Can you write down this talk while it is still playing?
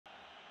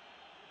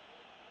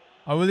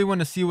I really want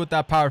to see what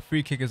that power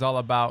free kick is all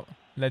about.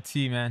 Let's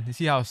see, man. You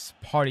see how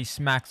hard he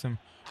smacks him.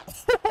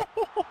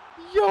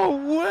 Yo,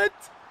 what?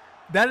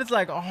 That is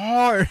like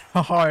hard.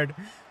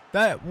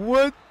 That,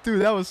 what?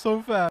 Dude, that was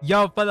so fast.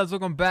 Yo, fellas,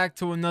 welcome back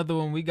to another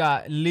one. We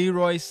got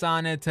Leroy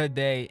Sane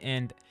today.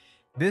 And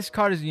this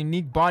card is a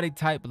unique body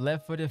type,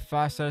 left-footed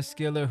 5-star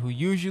skiller who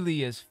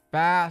usually is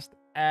fast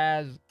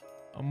as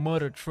a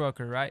mother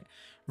trucker, right?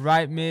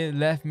 Right mid,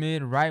 left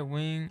mid, right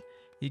wing.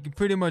 He can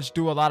pretty much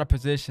do a lot of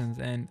positions.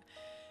 And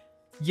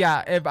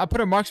yeah, if I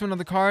put a marksman on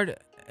the card,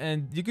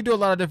 and you could do a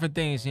lot of different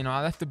things. You know,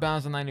 I left the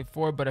balance on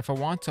 94, but if I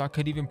want to, I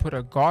could even put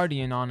a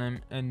guardian on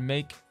him and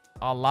make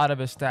a lot of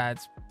his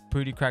stats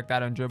pretty cracked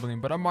out on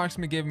dribbling. But a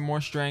marksman gave him more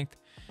strength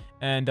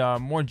and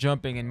more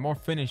jumping and more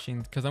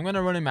finishing, because I'm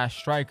gonna run him as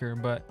striker.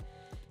 But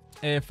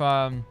if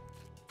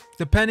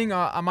depending,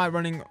 I'm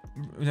running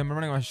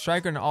a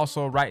striker and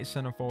also right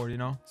center forward, you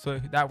know, so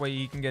that way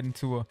he can get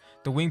into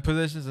the wing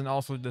positions and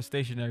also the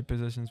stationary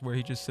positions where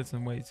he just sits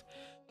and waits.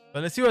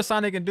 But let's see what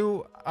Sane can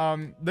do.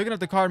 Looking at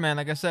the card, man,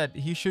 like I said,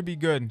 he should be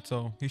good.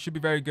 So he should be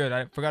very good.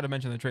 I forgot to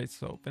mention the traits.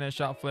 So finish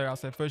shot, flare,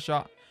 outside foot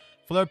shot,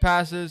 flare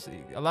passes,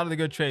 a lot of the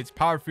good traits.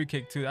 Power free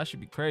kick too. That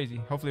should be crazy.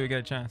 Hopefully we get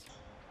a chance.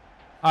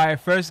 All right,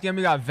 first game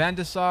we got Van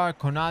de Sar,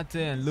 Konate,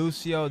 and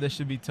Lucio. This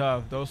should be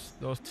tough. Those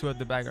two at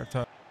the back are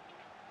tough.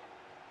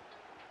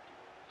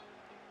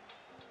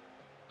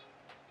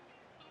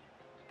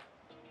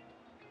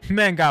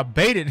 Man got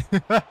baited.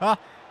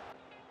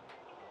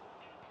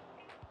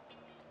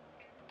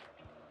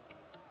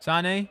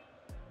 Sane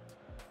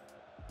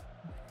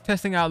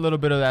testing out a little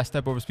bit of that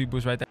step over speed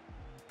boost right there.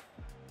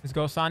 Let's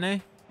go,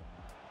 Sane.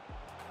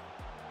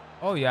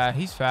 Oh yeah,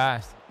 he's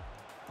fast.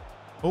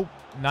 Oh,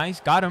 nice,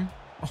 got him.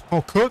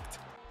 Oh, cooked.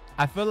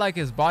 I feel like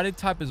his body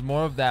type is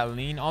more of that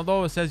lean.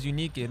 Although it says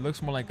unique, it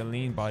looks more like a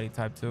lean body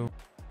type too.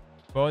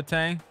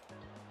 Boateng.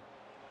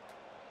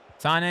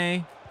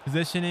 Sane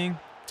positioning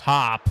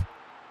top.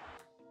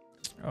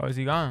 Oh, is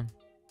he gone?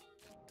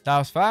 That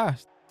was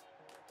fast.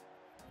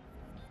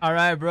 All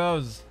right,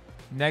 bros.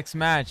 Next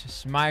match,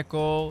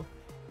 Schmeichel.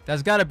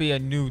 That's got to be a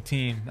new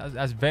team.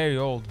 That's very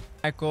old.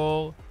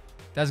 Schmeichel.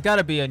 That's got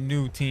to be a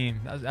new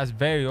team. That's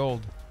very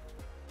old.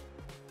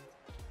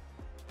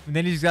 And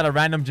then he's got a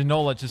random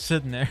Ginola just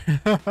sitting there.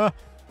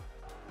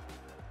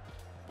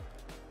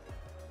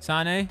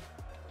 Sane.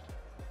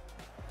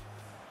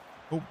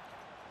 Oh.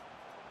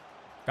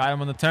 Got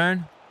him on the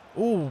turn.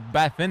 Ooh,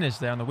 bad finish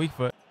there on the weak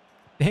foot.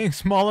 Dang,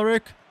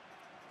 Smollerick.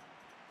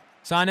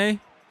 Sane.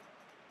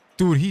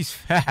 Dude, he's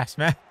fast,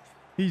 man.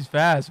 He's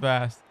fast.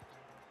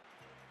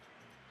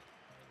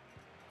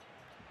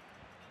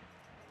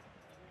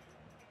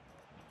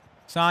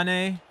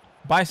 Sane.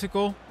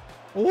 Bicycle.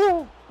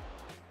 Ooh.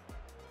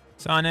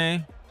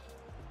 Sane.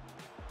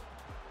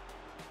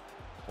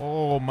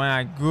 Oh,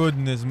 my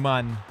goodness,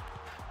 man.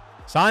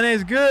 Sane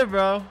is good,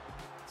 bro.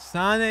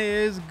 Sane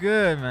is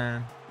good,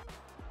 man.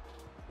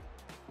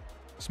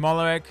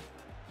 Smollerick.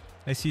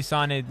 Let's see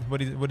Sane, what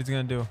he's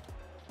going to do.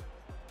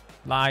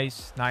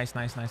 Nice.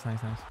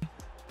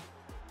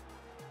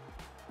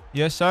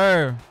 Yes,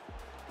 sir.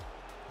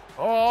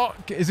 Oh,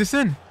 is this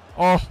in?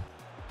 Oh.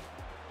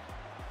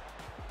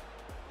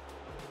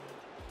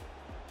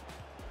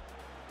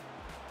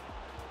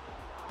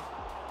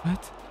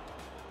 What?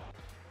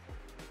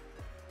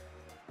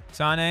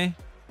 Sane.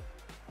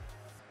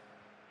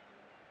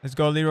 Let's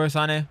go, Leroy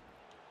Sane.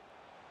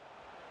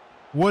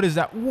 What is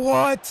that?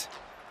 What?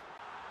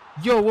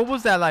 Yo, what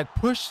was that like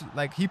push?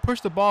 Like he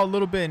pushed the ball a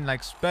little bit and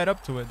like sped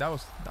up to it. That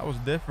was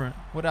different.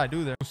 What did I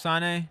do there?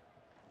 Sane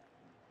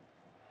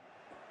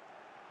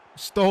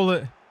stole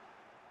it.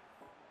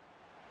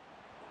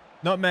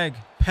 Nutmeg.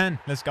 Pen.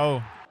 Let's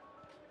go.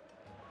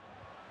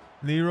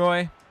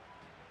 Leroy.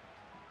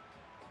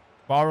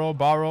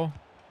 Borrow.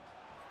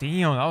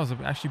 Damn, that was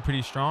actually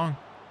pretty strong.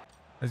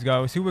 Let's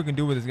go. See what we can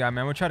do with this guy,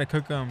 man. We'll try to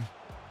cook him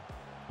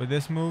with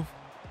this move.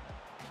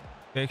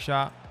 Big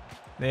shot.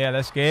 Yeah,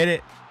 let's get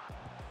it.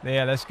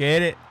 Yeah, let's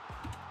get it.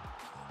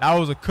 That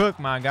was a cook,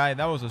 my guy.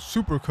 That was a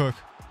super cook.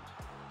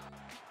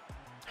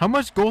 How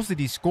much goals did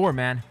he score,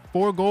 man?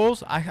 4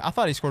 goals? I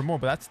thought he scored more,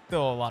 but that's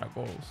still a lot of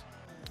goals.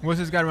 What's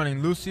this guy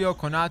running? Lucio,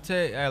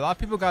 Konate. A lot of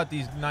people got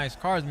these nice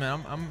cards,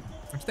 man. I'm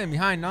staying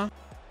behind now.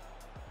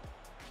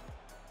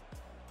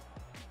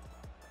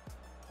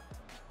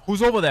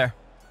 Who's over there?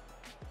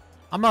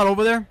 I'm not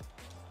over there.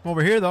 I'm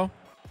over here, though.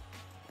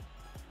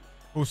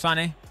 Ooh,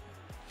 Sane.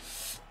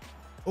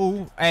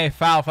 Ooh, hey,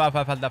 foul,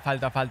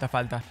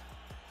 falta.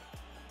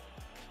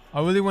 I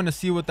really want to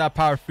see what that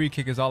power free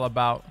kick is all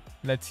about.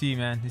 Let's see,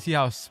 man. You see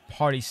how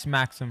hard he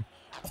smacks him.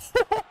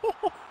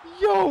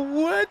 Yo,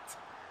 what?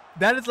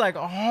 That is like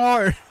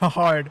hard.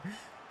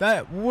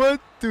 That, what?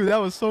 Dude, that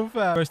was so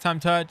fast. First time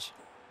touch.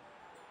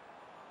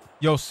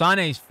 Yo,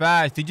 Sane's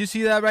fast. Did you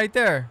see that right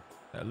there?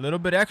 A little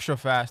bit extra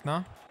fast,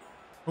 no?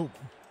 Oh,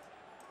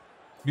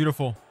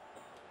 beautiful.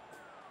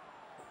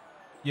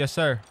 Yes,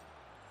 sir.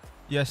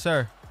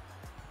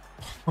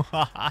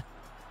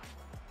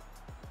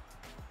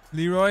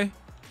 Leroy.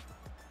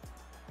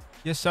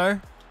 Yes,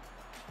 sir.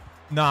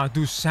 Nah,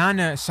 dude,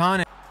 Sane.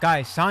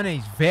 Guys,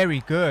 Sane's very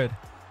good.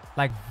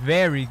 Like,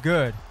 very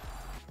good.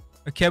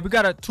 Okay, we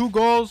got 2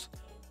 goals.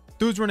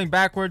 Dude's running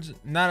backwards,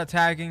 not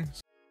attacking.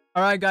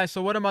 All right, guys.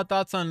 So what are my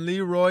thoughts on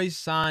Leroy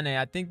Sane?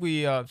 I think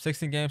we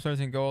 16 games,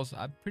 13 goals.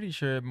 I'm pretty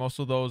sure most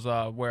of those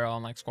were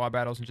on like squad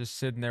battles and just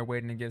sitting there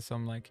waiting to get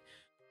some like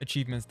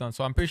achievements done.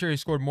 So I'm pretty sure he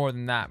scored more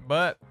than that.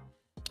 But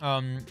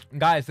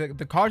guys,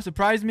 the card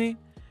surprised me.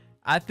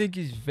 I think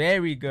he's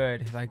very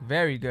good, like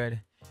very good.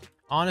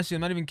 Honestly,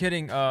 I'm not even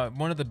kidding.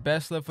 One of the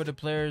best left-footed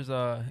players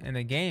in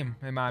the game,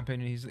 in my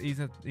opinion.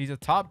 He's a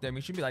top there. I mean,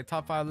 he should be like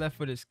top 5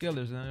 left-footed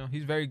skillers. You know,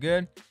 he's very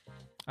good.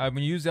 When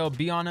you use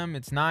LB on him,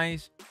 it's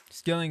nice.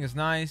 Skilling is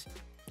nice.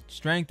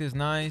 Strength is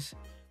nice.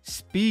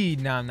 Speed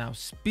now.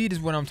 Speed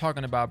is what I'm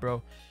talking about,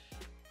 bro.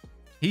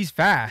 He's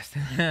fast.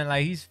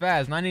 Like, he's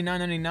fast.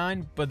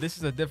 99.99, but this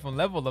is a different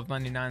level of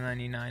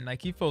 99.99.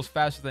 Like, he feels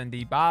faster than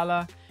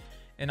Dybala.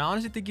 And I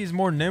honestly think he's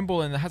more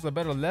nimble and has a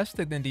better left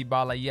stick than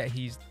Dybala, yet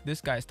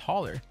this guy's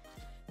taller.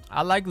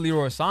 I like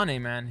Leroy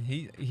Sane, man.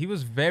 He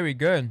was very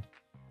good.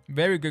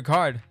 Very good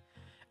card.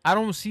 I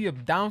don't see a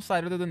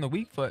downside other than the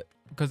weak foot.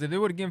 Because if they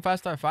would have given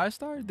 5-star,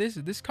 5-star,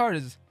 this card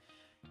is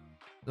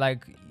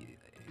like,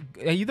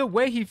 either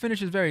way he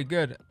finishes very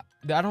good.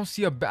 I don't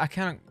see I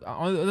can't,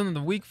 other than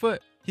the weak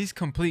foot, he's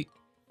complete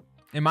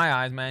in my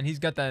eyes, man. He's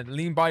got that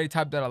lean body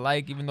type that I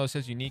like, even though it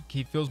says unique.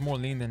 He feels more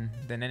lean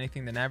than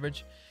anything than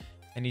average.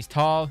 And he's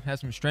tall, has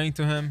some strength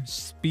to him,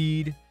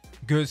 speed,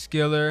 good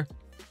skiller.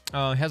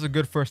 Has a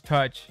good first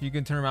touch. You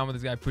can turn around with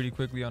this guy pretty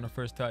quickly on the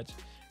first touch.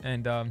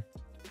 And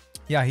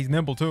yeah, he's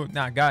nimble too.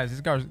 Nah,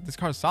 guys, this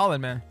card's solid,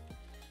 man.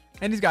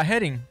 And he's got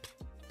heading.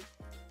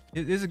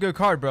 This is a good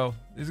card, bro.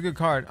 This is a good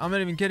card. I'm not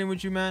even kidding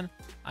with you, man.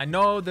 I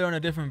know they're on a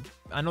different.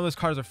 I know this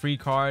card is a free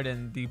card,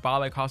 and the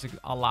Dybala costs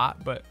a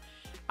lot, but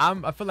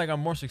I feel like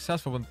I'm more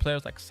successful with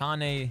players like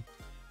Sane,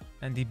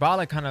 and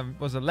Dybala kind of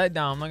was a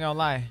letdown. I'm not gonna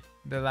lie.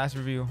 The last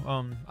review,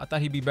 I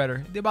thought he'd be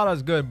better. Dybala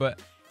is good, but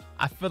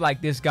I feel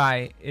like this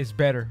guy is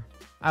better.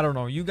 I don't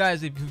know. You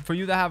guys, for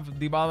you to have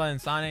Dybala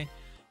and Sane,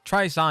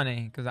 try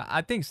Sane, because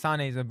I think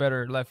Sane is a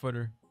better left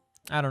footer.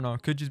 I don't know.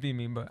 It could just be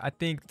me, but I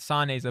think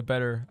Sane is a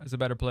better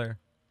player.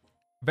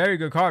 Very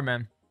good card,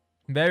 man.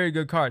 Very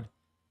good card.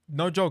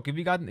 No joke. If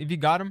you got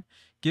him,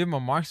 give him a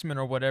marksman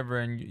or whatever,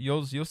 and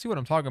you'll see what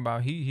I'm talking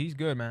about. He's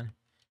good, man.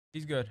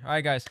 He's good. All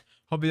right, guys.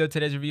 Hope you enjoyed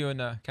today's review,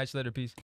 and catch you later. Peace.